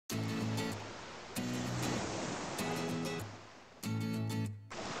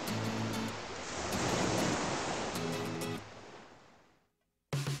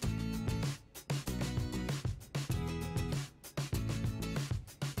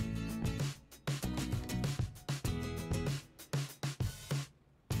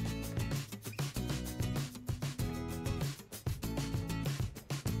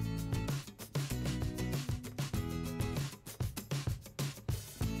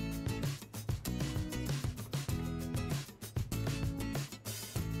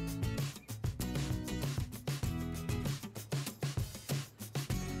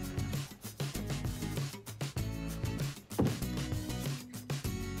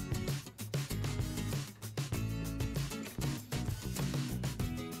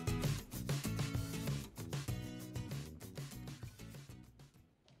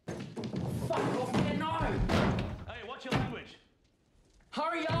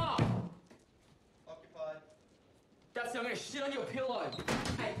hurry up! Occupied. That's it, I'm gonna shit on your pillow.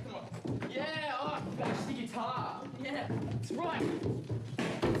 Hey, come on. Yeah, oh, bash the guitar. Yeah, that's right.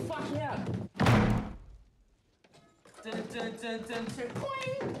 Fuck yeah. Dun, dun, dun, dun, dun.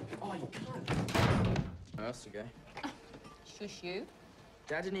 Boing. Oh, you can't. Where else to go? Shush you.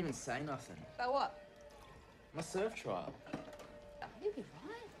 Dad didn't even say nothing. About what? My surf trial. Oh, you'll be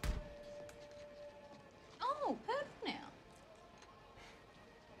right. Oh, perfect now.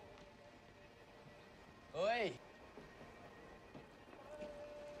 Oi!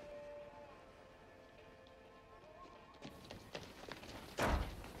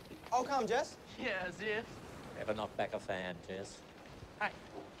 I'll come, Jess. Yeah, as if. Ever knock back a fan, Jess? Hey,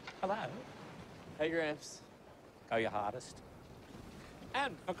 hello. Hey, Gramps. Go your hardest.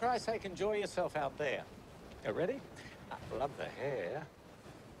 And, for Christ's sake, enjoy yourself out there. You ready? I love the hair.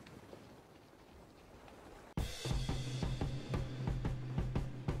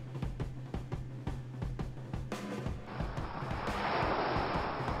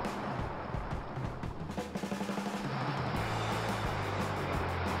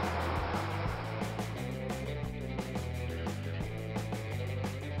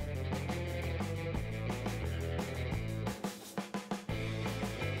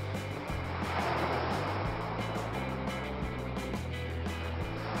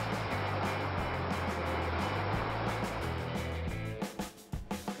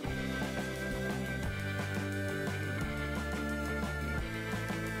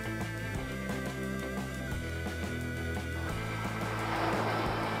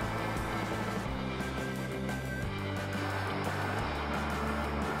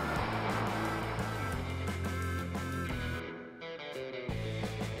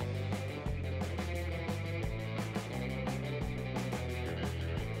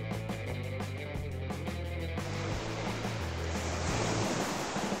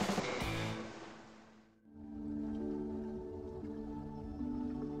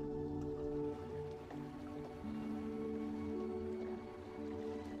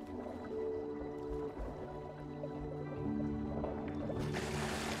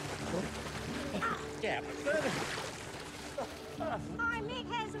 Yeah, Hi, Mick,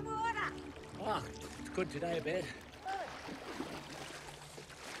 how's the water? oh, it's good today, a bit.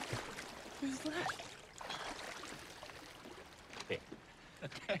 Who's that? Here.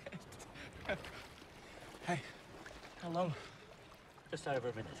 Hey, how long? Just over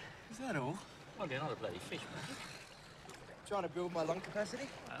a minute. Is that all? Well, you're not a bloody fish, mate. Trying to build my lung capacity?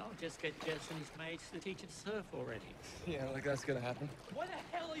 Well, just get Jess and his mates to teach you to surf already. Yeah, like that's gonna happen. Why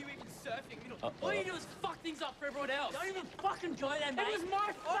the hell are you even surfing? Uh-oh. All you do is fuck things up for everyone else. Don't even fucking go there, mate. It was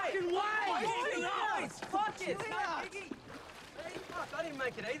my fucking way! Fuck it! I didn't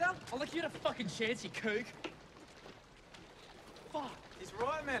make it either. I'll look, you had a fucking chance, you kook. Fuck. He's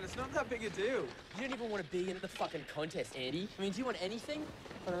right, man. It's not that big a deal. You don't even want to be in the fucking contest, Andy. I mean, do you want anything?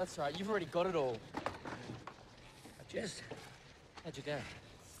 Oh, no, that's right. You've already got it all. Jess, how'd you go?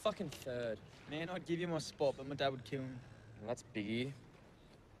 Fucking third. Man, I'd give you my spot, but my dad would kill me. Well, that's biggie.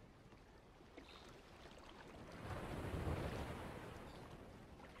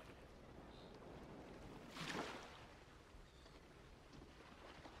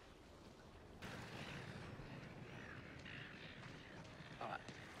 Alright,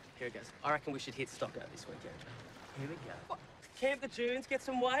 here it goes. I reckon we should hit Stocko this weekend. Here we go. What? Camp the dunes, get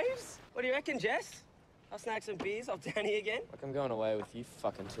some waves? What do you reckon, Jess? I'll snag some beers off Danny again. Like I'm going away with you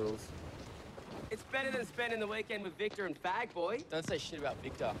fucking tools. It's better than spending the weekend with Victor and Fag Boy. Don't say shit about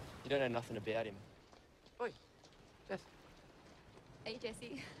Victor. You don't know nothing about him. Oi, Jess. Hey,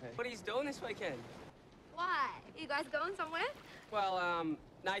 Jesse. Hey. What are you doing this weekend? Why? You guys going somewhere? Well,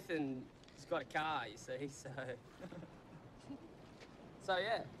 Nathan's got a car, you see, so... So,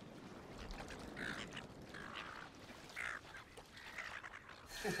 yeah.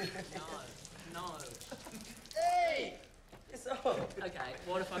 No. Hey! It's on. Okay,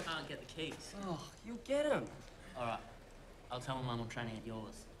 what if I can't get the keys? Oh, you'll get them. All right, I'll tell my mum I'm training at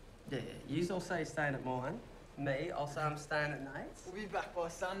yours. Yeah, you all say you're staying at mine. Me, I'll say I'm staying at Nate's. We'll be back by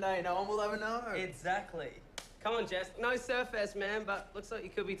Sunday. No one will ever know. Exactly. Come on, Jess. No surf fest, man, but looks like you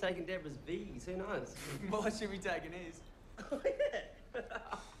could be taking Deborah's V's. Who knows? What should we taking his? Oh, yeah.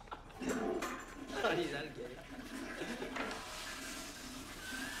 I'll use that again.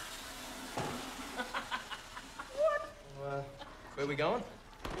 Where are we going?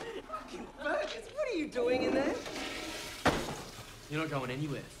 Fucking Fergus, what are you doing in there? You're not going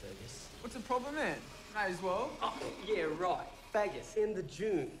anywhere, Fergus. What's the problem, man? May as well. Oh, yeah, right. Fergus in the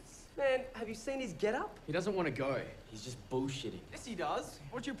dunes. Man, have you seen his getup? He doesn't want to go. He's just bullshitting. Yes, he does.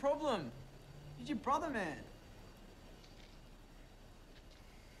 What's your problem? He's your brother, man.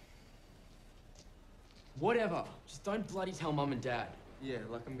 Whatever. Just don't bloody tell Mum and Dad. Yeah,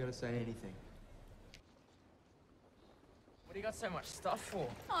 like I'm gonna say anything. What do you got so much stuff for?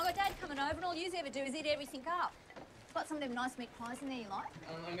 Oh, I got Dad coming over and all you ever do is eat everything up. Got some of them nice meat pies in there you like?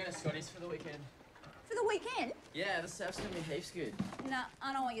 I'm going to Scotty's for the weekend. For the weekend? Yeah, the surf's going to be heaps good. Nah,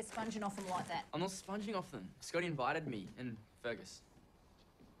 I don't want you sponging off them like that. I'm not sponging off them. Scotty invited me and Fergus.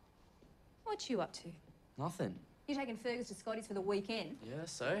 What you up to? Nothing. You taking Fergus to Scotty's for the weekend? Yeah,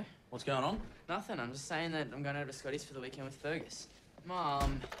 so? What's going on? Nothing. I'm just saying that I'm going over to Scotty's for the weekend with Fergus.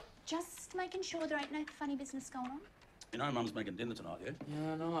 Mum. Just making sure there ain't no funny business going on. You know Mum's making dinner tonight, yeah?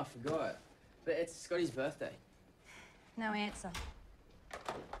 Yeah, no, I forgot. But it's Scotty's birthday. No answer.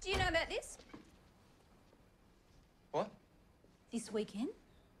 Do you know about this? What? This weekend?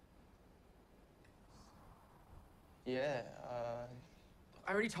 Yeah,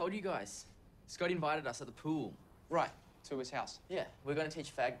 I already told you guys. Scotty invited us at the pool. right, to his house. Yeah, we're going to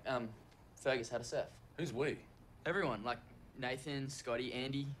teach Fergus how to surf. Who's we? Everyone, like Nathan, Scotty,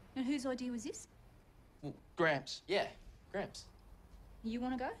 Andy. And whose idea was this? Well, Gramps. Yeah, Gramps. You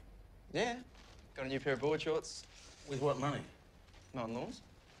want to go? Yeah. Got a new pair of board shorts. With what money? Mowing lawns.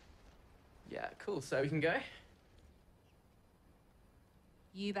 Yeah, cool. So we can go?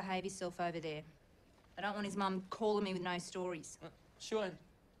 You behave yourself over there. I don't want his mum calling me with no stories. Sure.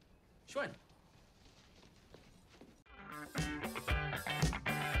 Sure.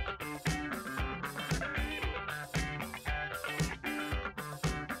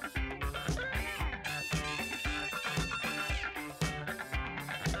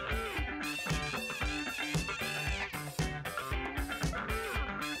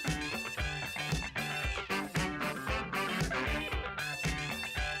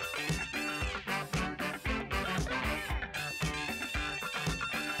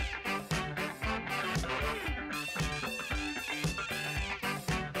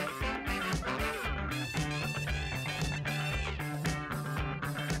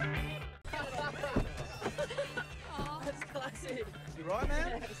 You right,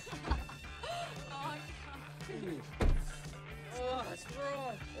 man? Oh, that's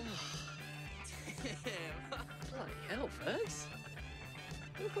right. Damn. Bloody hell, Fergs.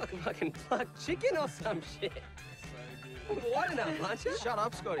 You look like a fucking plucked chicken or some shit. Wide enough, aren't you? Shut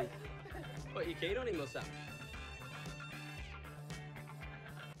up, Scotty. What, you keyed on him or something?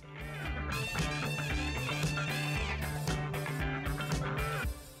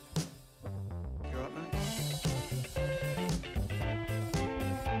 You right, mate?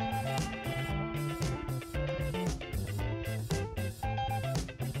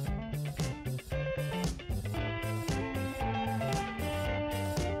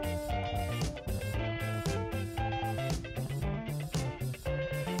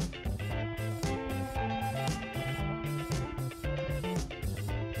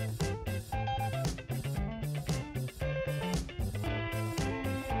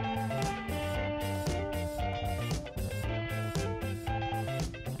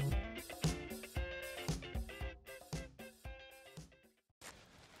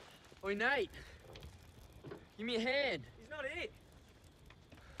 Oi, Nate. Give me a hand. He's not here.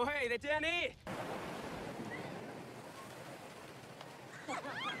 Oh, hey, they're down here.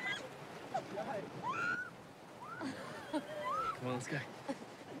 Come on, let's go.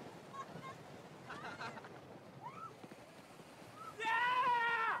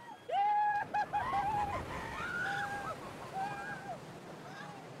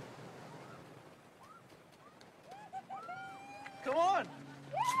 Come on!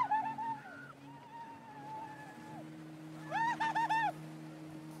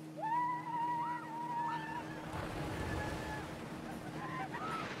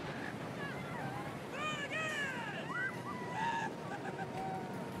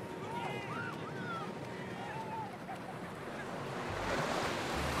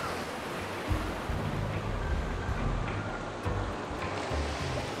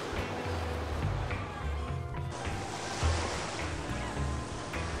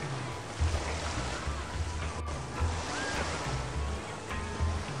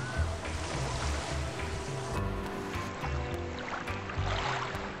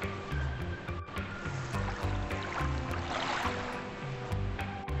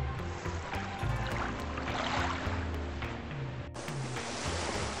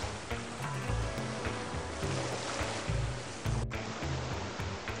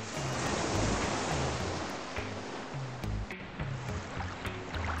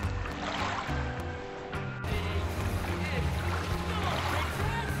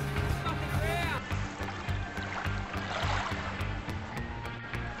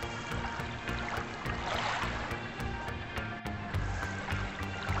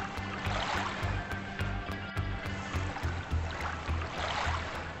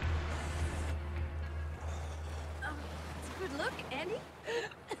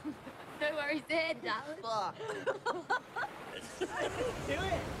 bed, darling. Fuck. Do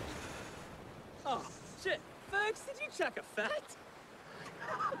it. Oh, shit. Fergus, did you chuck a fat?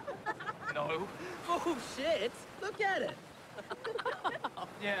 No. Bullshit. Look at it.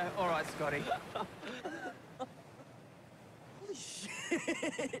 Yeah, all right, Scotty. Holy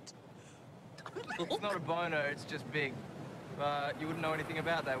shit. It's not a boner, it's just big. But you wouldn't know anything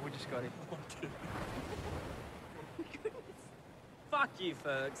about that, would you, Scotty? Fuck you,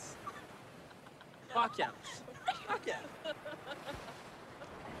 Fergus. Fuck you. Fuck you.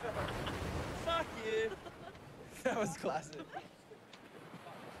 Fuck you. That was classic.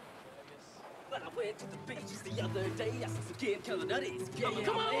 When I went to the beaches the other day, I saw some kid colored nutties. Yeah,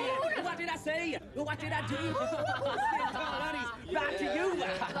 come on! What did I say? What did I do? Skin colored nutties. Back to you.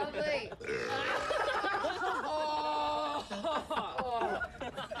 Lovely.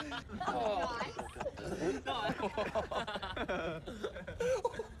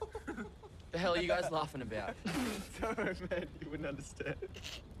 The hell are you guys laughing about? Don't worry, man, you wouldn't understand.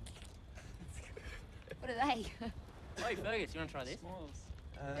 What are they? Hey, Fergus, you want to try this?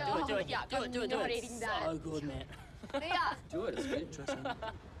 Do it. Yeah, Do it. not eating that. So good, man. Yeah. Do it, it's good. Interesting.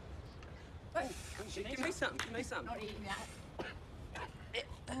 Hey, give me something. Give me something. Not eating that.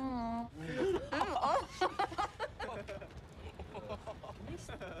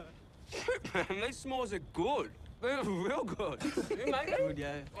 These s'mores are good. They're real good. You make it? Good,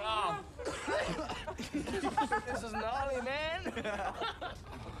 yeah. Wow. This is gnarly, man.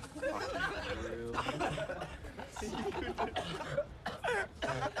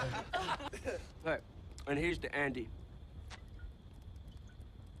 Hey, and here's to Andy.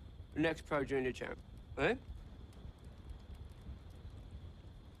 Next Pro Junior champ. Eh?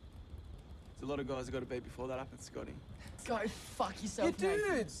 There's a lot of guys who got to beat before that happens, Scotty. Go fuck yourself, You mate.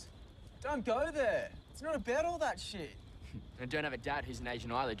 dudes! Don't go there. It's not about all that shit. I don't have a dad who's an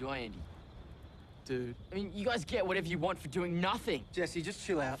Asian either, do I, Andy? Dude. I mean, you guys get whatever you want for doing nothing. Jesse, just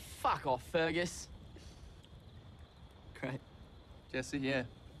chill out. Fuck off, Fergus. Great. Jesse, yeah.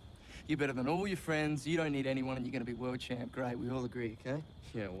 You're better than all your friends. You don't need anyone, and you're going to be world champ. Great, we all agree, okay?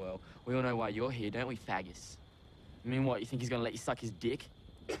 Yeah, well, we all know why you're here, don't we, faggots? I mean, what, you think he's gonna let you suck his dick?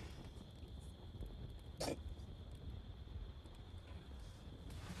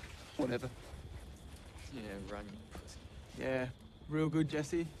 Whatever. Yeah, run, you pussy. Yeah, real good,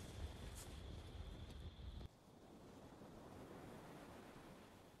 Jesse.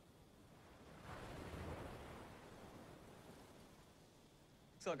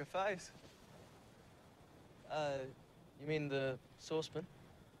 Looks like a face. You mean the saucepan?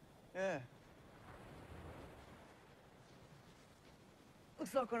 Yeah.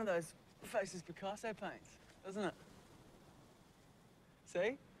 Looks like one of those faces Picasso paints, doesn't it?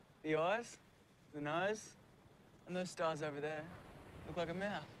 See? The eyes, the nose, and those stars over there look like a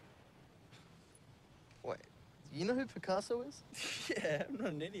mouth. Wait, you know who Picasso is? Yeah, I'm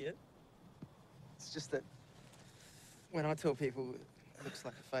not an idiot. It's just that when I tell people it looks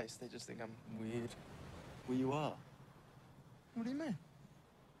like a face, they just think I'm weird. Well, you are. What do you mean?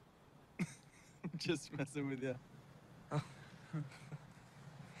 Just messing with you.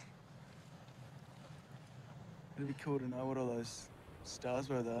 It'd be cool to know what all those stars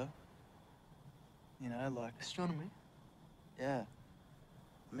were, though. You know, like... Astronomy? Yeah.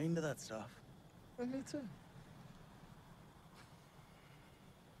 I'm into that stuff. Well, me too.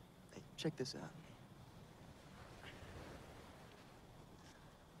 Hey, check this out.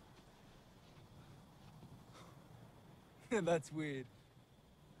 That's weird.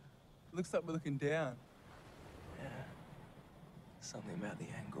 Looks like we're looking down. Yeah. Something about the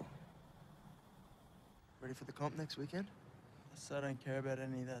angle. Ready for the comp next weekend? So I don't care about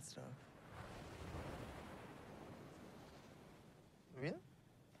any of that stuff. Really?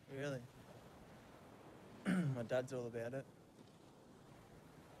 Really? My dad's all about it.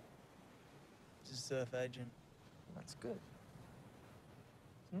 He's a surf agent. That's good.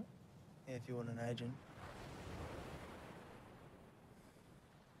 Yeah, if you want an agent.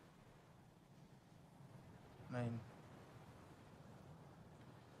 I mean,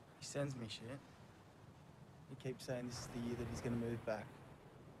 he sends me shit. He keeps saying this is the year that he's gonna move back.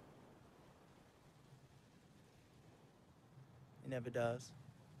 He never does.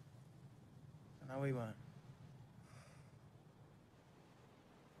 I know he won't.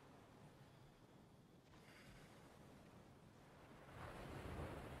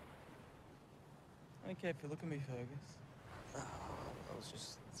 I don't care if you look at me, Fergus. Oh, I was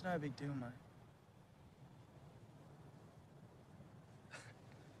just... It's no big deal, mate.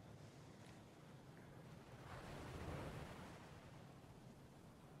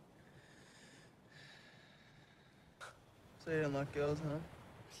 So you don't like girls, huh?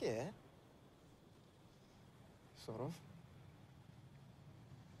 Yeah. Sort of.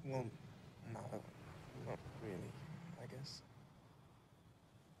 Well, no, not really, I guess.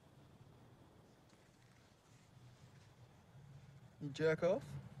 You jerk off?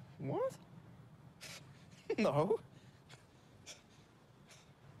 What? No.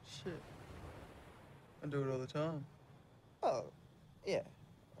 Shit. I do it all the time. Oh, yeah,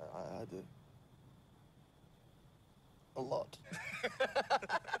 I do. A lot.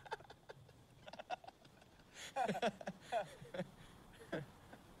 From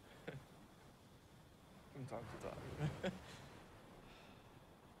time to time.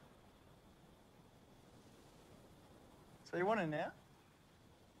 So you want it now?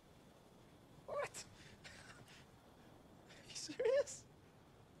 What? Are you serious?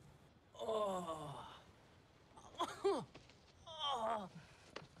 Oh.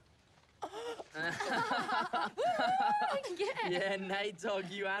 Yeah, Nate, dog,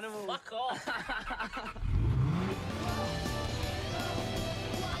 you animal. Fuck off.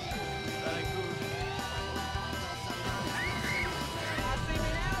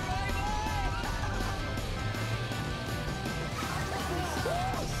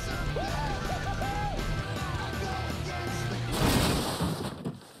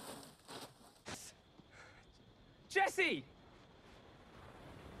 Jesse!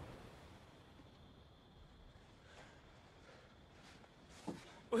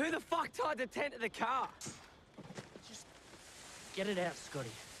 Well, who the fuck tied the tent to the car? Get it out,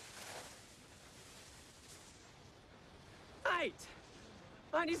 Scotty. Mate!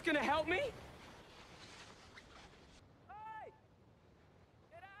 Aren't you gonna help me? Hey!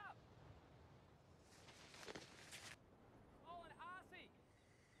 Get up! Oh, and Arsey!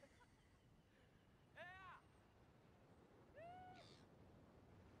 Yeah!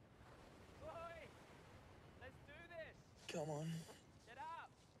 Boy! Let's do this! Come on. Get up!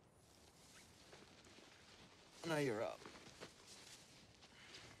 I know you're up.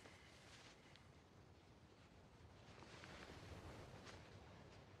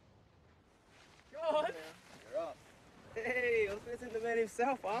 God! You're up. Hey, I was listening to the man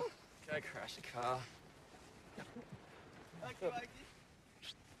himself, huh? Go crash a car. Thank you, Mikey.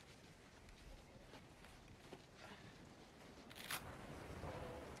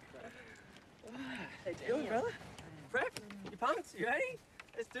 Hey, doing, brother? Prep? You pumped? You ready?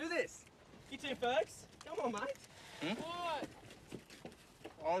 Let's do this. You too, Fergus. Come on, mate. What?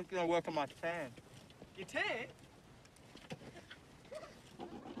 I was gonna work on my tan. Your tan?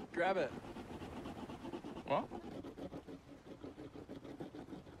 Grab it. What?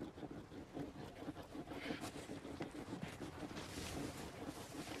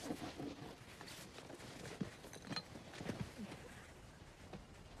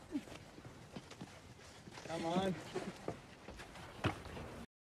 Come on.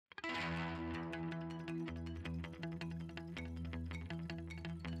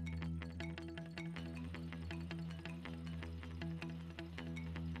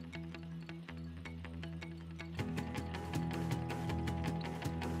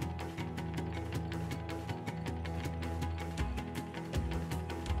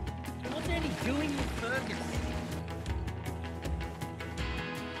 What's Andy doing with Fergus?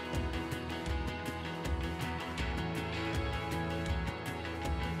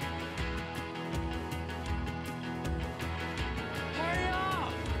 Hurry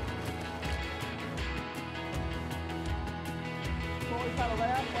up! Before we paddle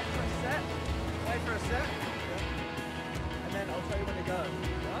out, wait for a set. Wait for a set. And then I'll tell you when to go.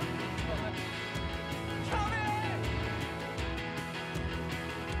 Right? Come in!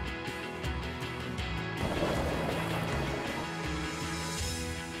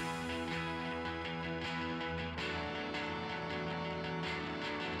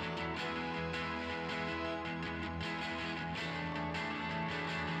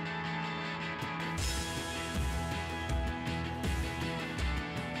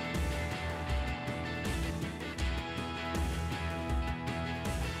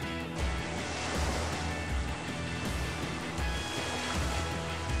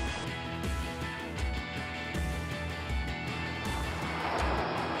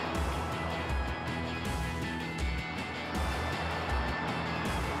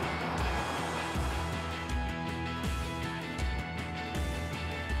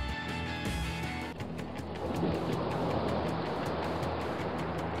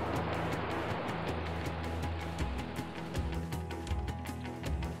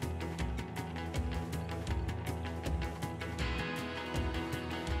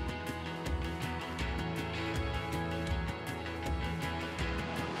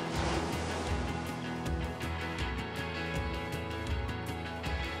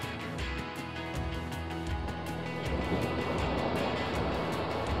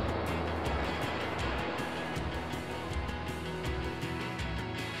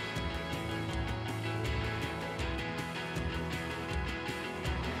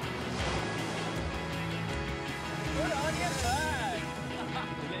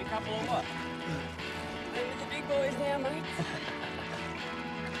 couple or what? Playing with the big boys now, mate.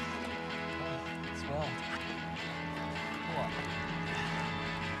 Swell. What?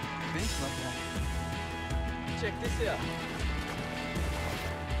 Bench like that. Check this out.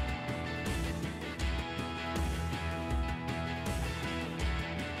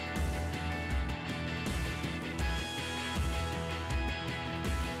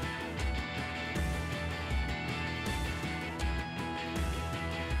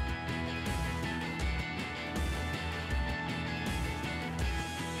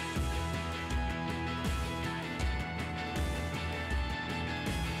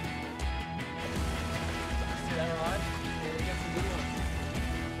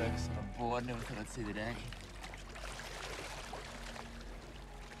 Fergus, I'm bored. Never thought I'd see the day.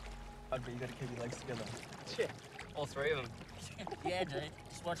 But you gotta keep your legs together. Yeah, all three of them. Yeah, dude.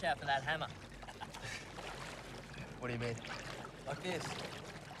 Just watch out for that hammer. What do you mean? Like this.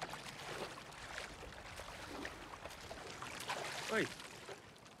 Wait.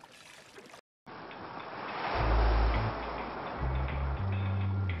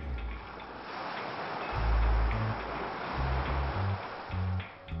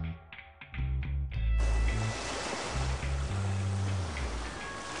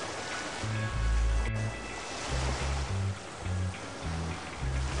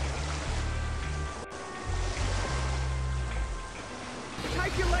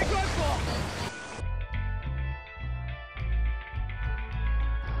 Take your leg right off!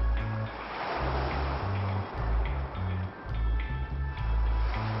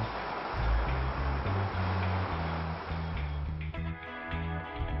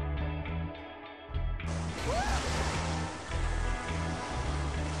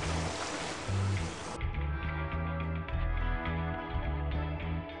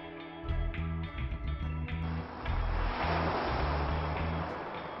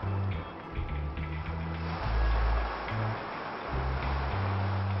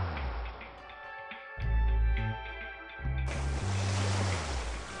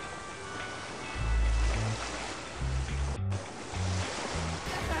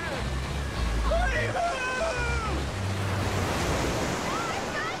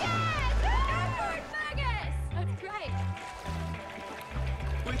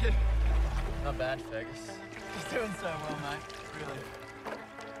 Wicked. Not bad, Fergus. He's doing so well, mate. Really.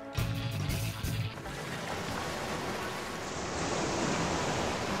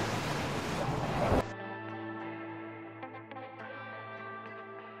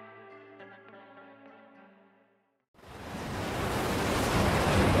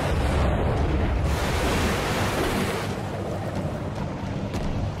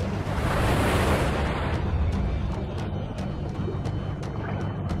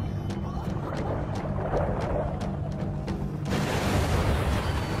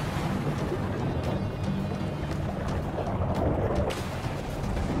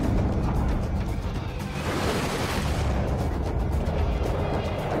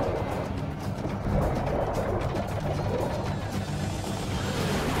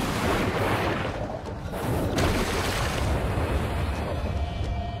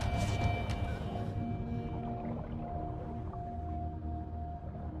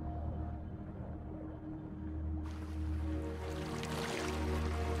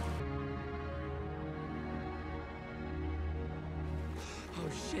 Oh,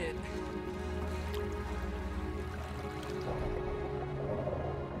 shit.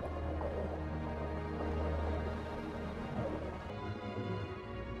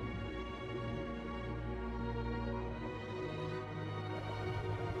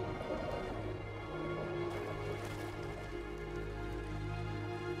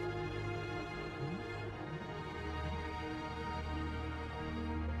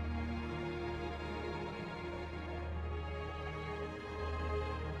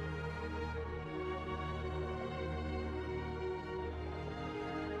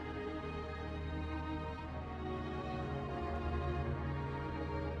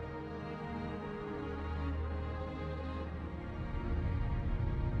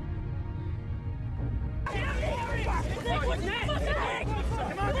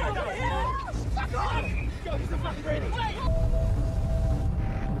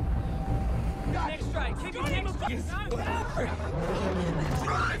 Next straight. Keep your team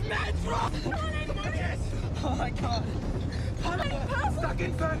Oh my god. Stuck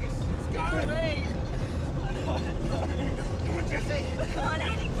in Fergus. It's going me. Come on, Jesse. Come on,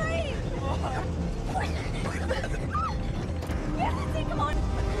 Andy, please! Yeah, that's it, come on!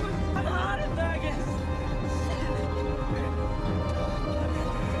 I'm harder, Fergus.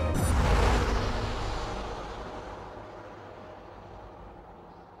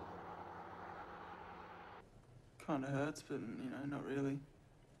 Kind of hurts, but, you know, not really.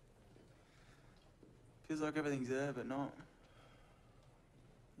 Feels like everything's there, but not.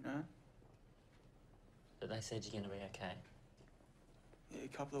 You know? But they said you're gonna be okay. Yeah, a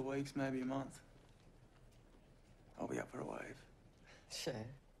couple of weeks, maybe a month. I'll be up for a wave. Sure.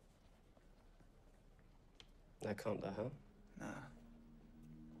 No comp though, huh? Nah.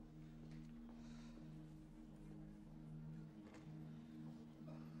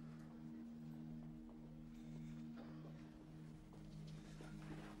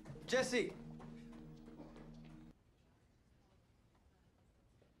 Jesse!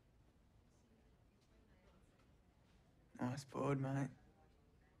 Nice board, mate.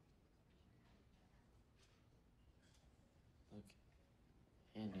 Look,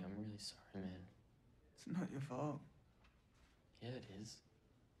 Andy, I'm really sorry, man. It's not your fault. Yeah, it is.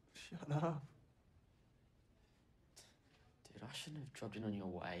 Shut up. Dude, I shouldn't have dropped in on your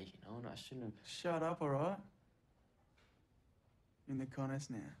way, you know, and I shouldn't have... Shut up, all right? You're in the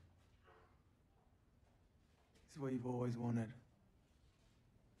contest now. This is what you've always wanted.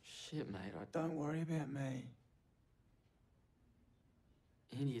 Shit, mate, Don't worry about me.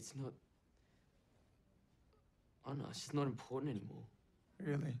 Andy, it's not... Oh, no, it's just not important anymore.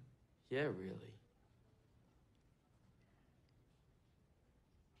 Really? Yeah, really.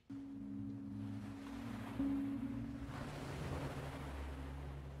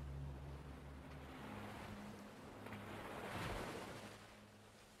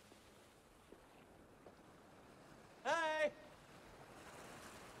 Hey!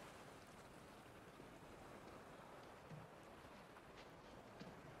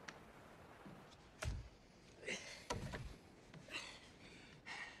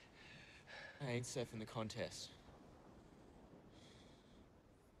 I ain't surfing the contest.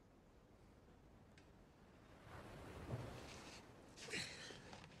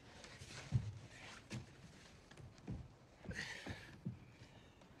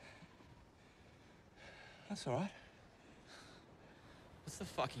 That's all right. What's the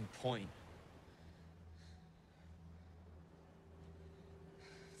fucking point?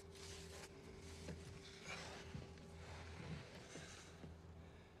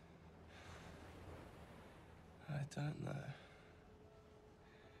 I don't know.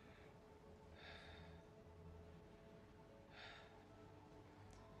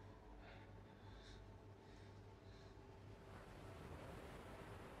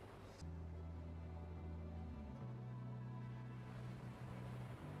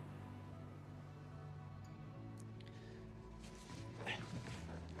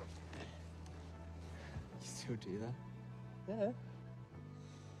 You still do that? Yeah.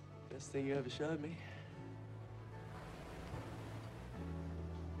 Best thing you ever showed me.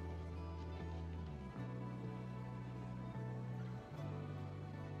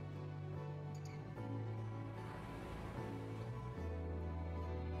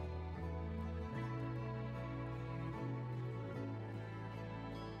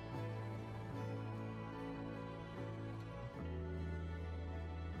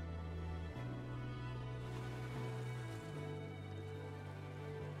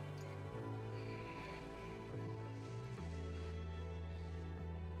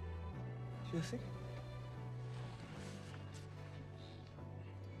 Jesse?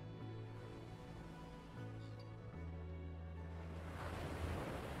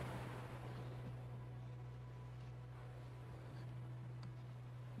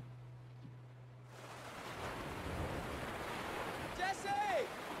 Jesse!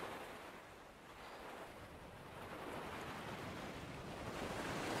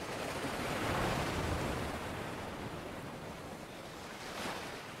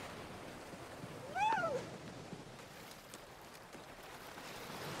 No!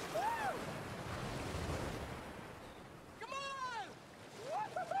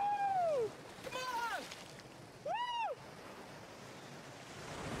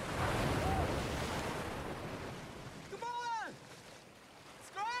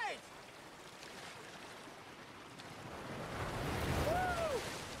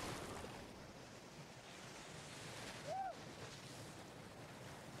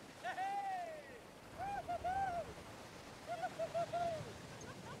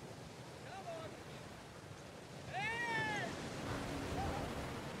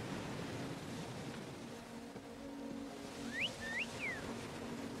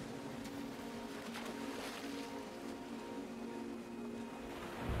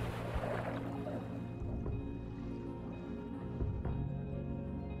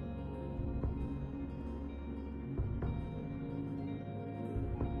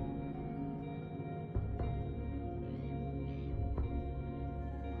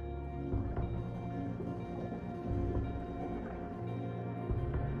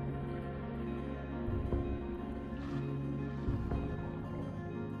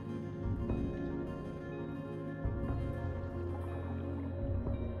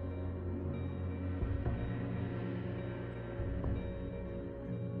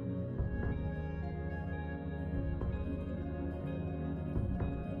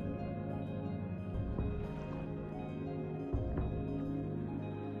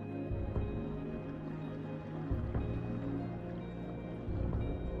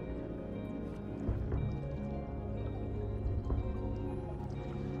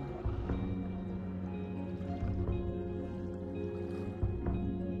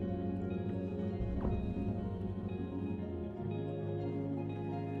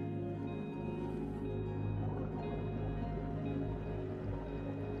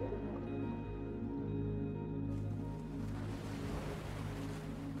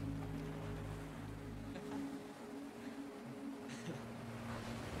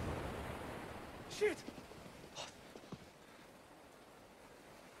 shit!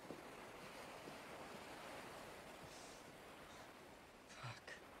 Fuck.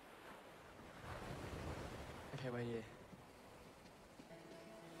 Okay, wait here.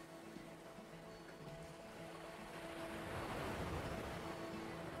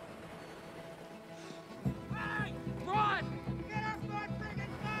 Hey! Run! Get off my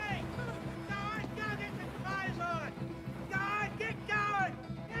friggin' thing! Go on, go get the clothes on! Go on, get going!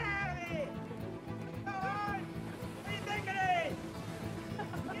 Get out of here! Go on! What do you think it is?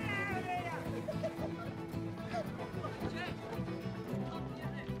 Get out of here!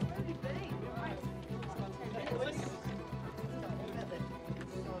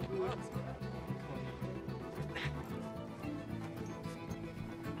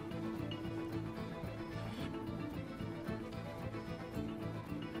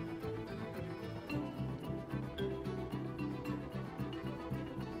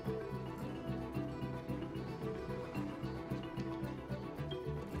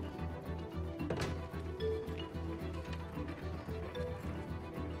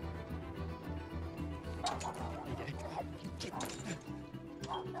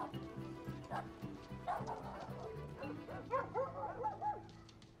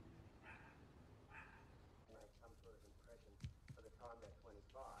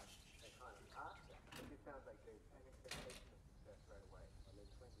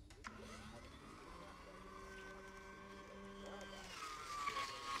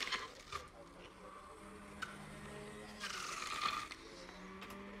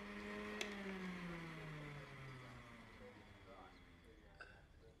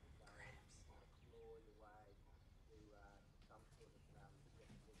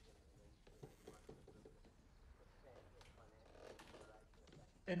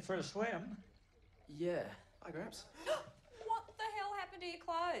 In for a swim? Yeah. Hi, Gramps. What the hell happened to your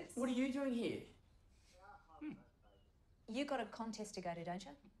clothes? What are you doing here? You got a contest to go to, don't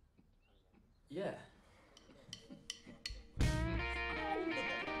you? Yeah.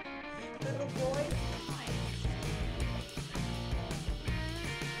 Little boy.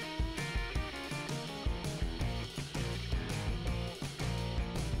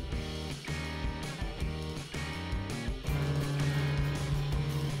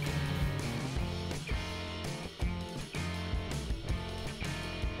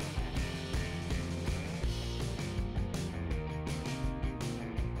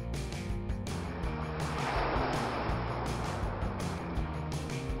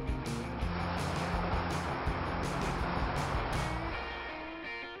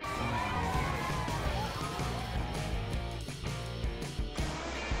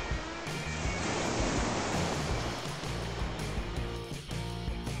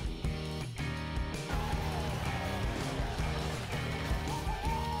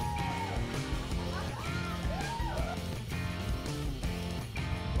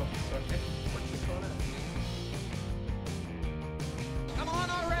 Come on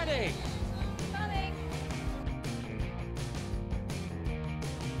already! Coming.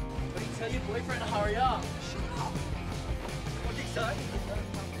 What do you tell your boyfriend to hurry up? What did you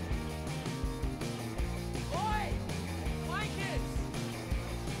say?